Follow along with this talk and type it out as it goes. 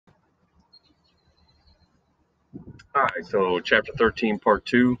All right, so chapter 13, part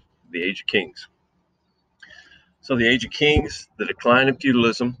 2, the Age of Kings. So, the Age of Kings, the decline of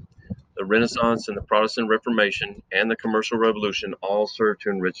feudalism, the Renaissance and the Protestant Reformation, and the Commercial Revolution all served to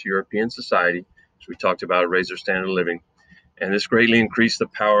enrich European society, as we talked about, raise their standard of living, and this greatly increased the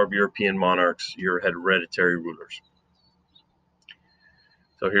power of European monarchs, your hereditary rulers.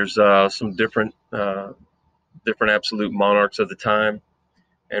 So, here's some different absolute monarchs of the time,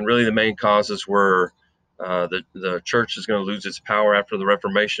 and really the main causes were the church is going to lose its power after the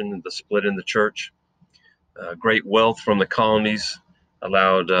Reformation, the split in the church. Great wealth from the colonies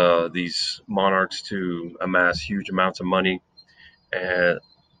allowed these monarchs to amass huge amounts of money, and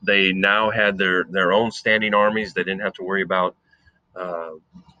they now had their own standing armies. They didn't have to worry about uh,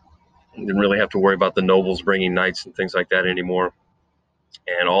 didn't really have to worry about the nobles bringing knights and things like that anymore.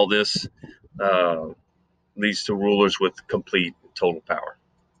 And all this uh, leads to rulers with complete total power.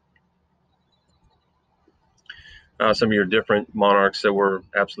 Some of your different monarchs that were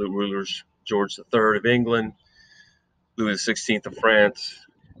absolute rulers: George III of England, Louis XVI of France,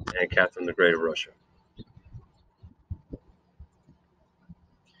 and Catherine the Great of Russia.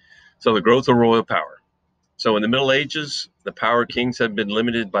 So the growth of royal power. So in the Middle Ages, the power of kings had been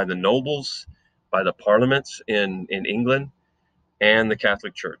limited by the nobles, by the parliaments in England, and the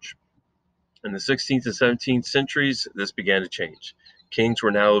Catholic Church. In the 16th and 17th centuries, this began to change. Kings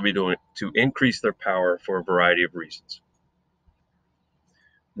were now able to increase their power for a variety of reasons.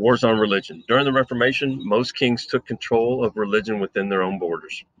 Wars on religion. During the Reformation, most kings took control of religion within their own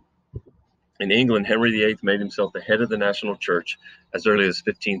borders. In England, Henry VIII made himself the head of the national church as early as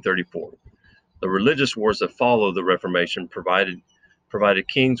 1534. The religious wars that followed the Reformation provided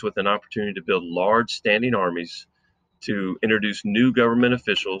kings with an opportunity to build large standing armies, to introduce new government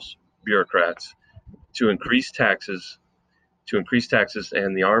officials, bureaucrats, to increase taxes,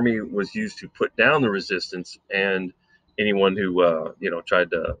 and the army was used to put down the resistance and anyone who tried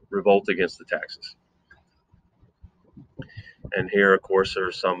to revolt against the taxes. And here, of course,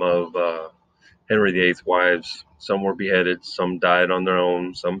 are some of Henry VIII's wives. Some were beheaded, some died on their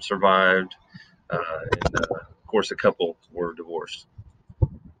own, some survived, and of course, a couple were divorced.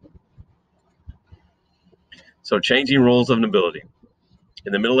 So, changing roles of nobility.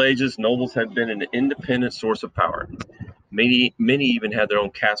 In the Middle Ages, nobles had been an independent source of power. Many even had their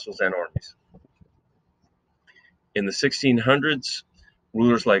own castles and armies. In the 1600s,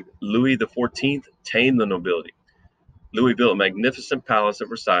 rulers like Louis XIV tamed the nobility. Louis built a magnificent palace at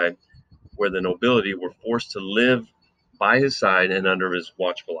Versailles where the nobility were forced to live by his side and under his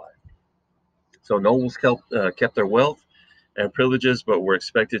watchful eye. So nobles kept their wealth and privileges, but were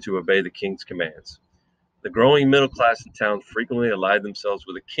expected to obey the king's commands. The growing middle class in town frequently allied themselves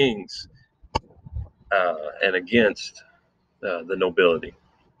with the kings and against the nobility.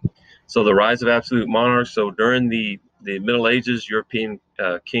 So the rise of absolute monarchs. So during the Middle Ages, European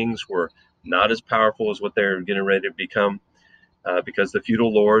kings were not as powerful as what they're getting ready to become, because the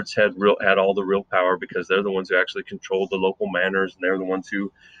feudal lords had all the real power, because they're the ones who actually controlled the local manors, and they're the ones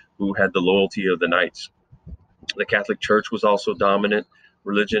who had the loyalty of the knights. The Catholic Church was also dominant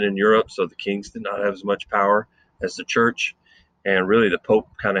religion in Europe, so the kings did not have as much power as the church. And really, the Pope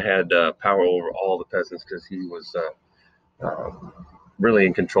kind of had power over all the peasants because he was really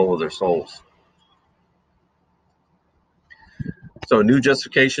in control of their souls. So, new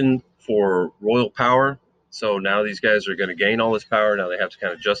justification for royal power. So now these guys are going to gain all this power. Now they have to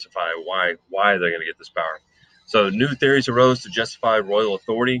kind of justify why they're going to get this power. So new theories arose to justify royal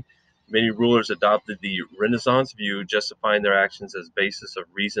authority. Many rulers adopted the Renaissance view, justifying their actions as basis of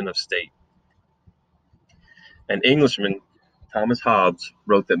reason of state. An Englishman, Thomas Hobbes,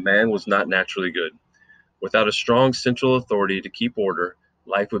 wrote that man was not naturally good. Without a strong central authority to keep order,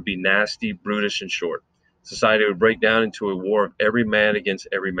 life would be nasty, brutish, and short. Society would break down into a war of every man against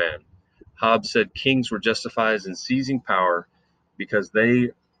every man. Hobbes said kings were justified in seizing power because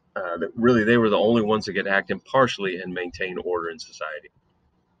they were the only ones that could act impartially and maintain order in society.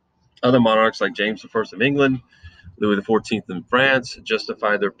 Other monarchs like James I of England, Louis XIV in France,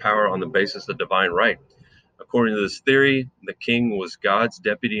 justified their power on the basis of divine right. According to this theory, the king was God's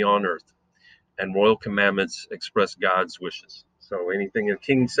deputy on earth, and royal commandments express God's wishes. So anything a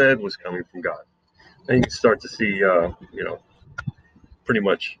king said was coming from God. And you can start to see, pretty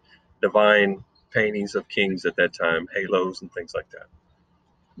much divine paintings of kings at that time, halos and things like that.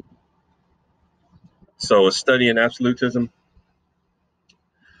 So a study in absolutism.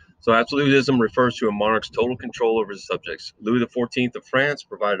 So absolutism refers to a monarch's total control over his subjects. Louis XIV of France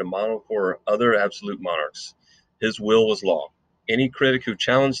provided a model for other absolute monarchs. His will was law. Any critic who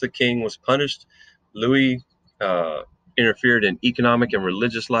challenged the king was punished. Louis interfered in economic and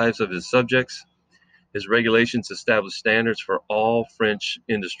religious lives of his subjects. His regulations established standards for all French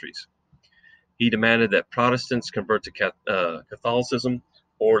industries. He demanded that Protestants convert to Catholicism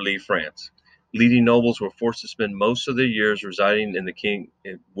or leave France. Leading nobles were forced to spend most of their years residing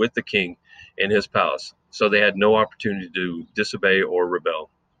with the king in his palace, so they had no opportunity to disobey or rebel.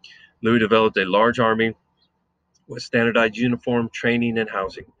 Louis developed a large army with standardized uniform, training, and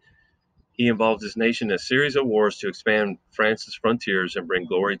housing. He involved his nation in a series of wars to expand France's frontiers and bring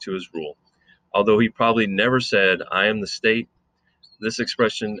glory to his rule. Although he probably never said, "I am the state," this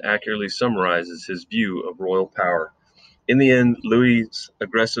expression accurately summarizes his view of royal power. In the end, Louis's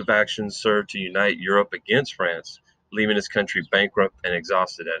aggressive actions served to unite Europe against France, leaving his country bankrupt and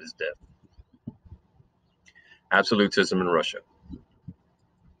exhausted at his death. Absolutism in Russia.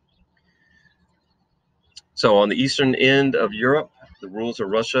 So on the eastern end of Europe, the rulers of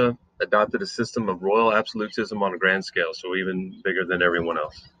Russia adopted a system of royal absolutism on a grand scale, so even bigger than everyone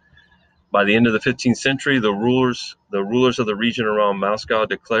else. By the end of the 15th century, the rulers of the region around Moscow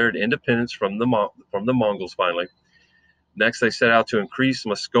declared independence from the Mongols finally. Next, they set out to increase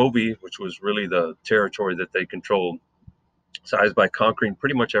Muscovy, which was really the territory that they controlled, size by conquering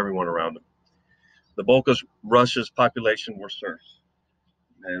pretty much everyone around them. The bulk of Russia's population were serfs.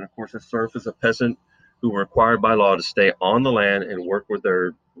 And of course, a serf is a peasant who were required by law to stay on the land and work for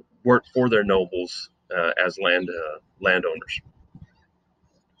their nobles as landowners.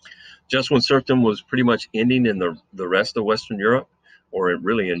 Just when serfdom was pretty much ending in the rest of Western Europe, or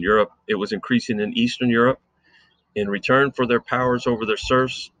really in Europe, it was increasing in Eastern Europe. In return for their powers over their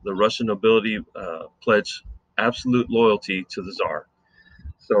serfs, the Russian nobility pledged absolute loyalty to the Tsar.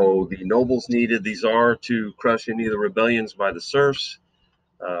 So the nobles needed the Tsar to crush any of the rebellions by the serfs.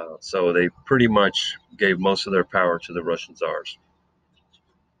 So they pretty much gave most of their power to the Russian Tsars.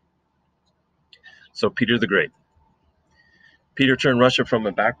 So Peter the Great. Peter turned Russia from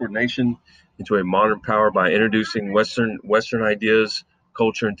a backward nation into a modern power by introducing Western ideas,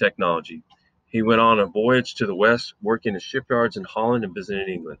 culture, and technology. He went on a voyage to the west, working in shipyards in Holland and visiting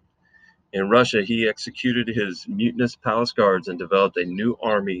England. In Russia, he executed his mutinous palace guards and developed a new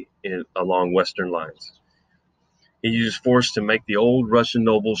army along Western lines. He used force to make the old Russian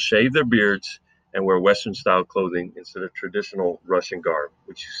nobles shave their beards and wear Western-style clothing instead of traditional Russian garb,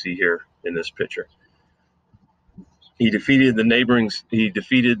 which you see here in this picture. He defeated neighboring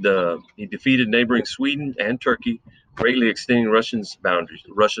Sweden and Turkey, greatly extending Russia's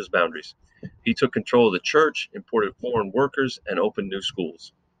boundaries. He took control of the church, imported foreign workers, and opened new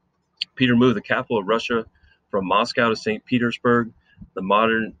schools. Peter moved the capital of Russia from Moscow to St. Petersburg, a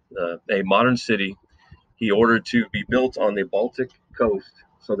modern city. He ordered to be built on the Baltic coast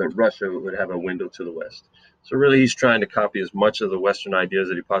so that Russia would have a window to the west. So really, he's trying to copy as much of the Western ideas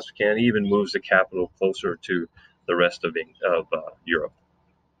that he possibly can. He even moves the capital closer to the rest of Europe.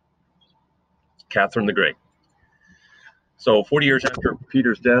 Catherine the Great. So 40 years after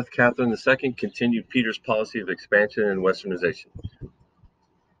Peter's death, Catherine II continued Peter's policy of expansion and westernization.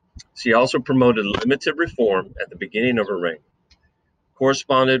 She also promoted limited reform at the beginning of her reign.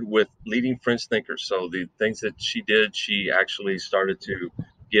 Corresponded with leading French thinkers. So the things that she did, she actually started to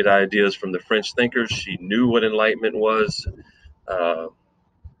get ideas from the French thinkers. She knew what enlightenment was,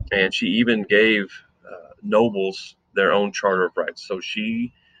 and she even gave nobles their own charter of rights. So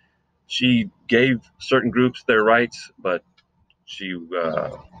she gave certain groups their rights, but she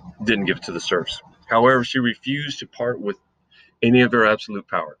didn't give it to the serfs. However, she refused to part with any of her absolute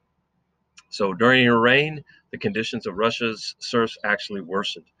power. So during her reign, the conditions of Russia's serfs actually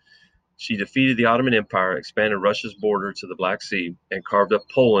worsened. She defeated the Ottoman Empire, expanded Russia's border to the Black Sea, and carved up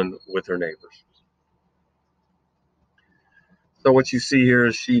Poland with her neighbors. So what you see here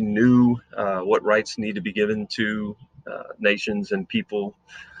is she knew what rights need to be given to nations and people,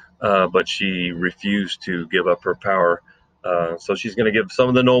 but she refused to give up her power. So she's going to give some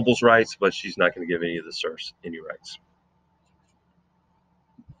of the nobles rights, but she's not going to give any of the serfs any rights.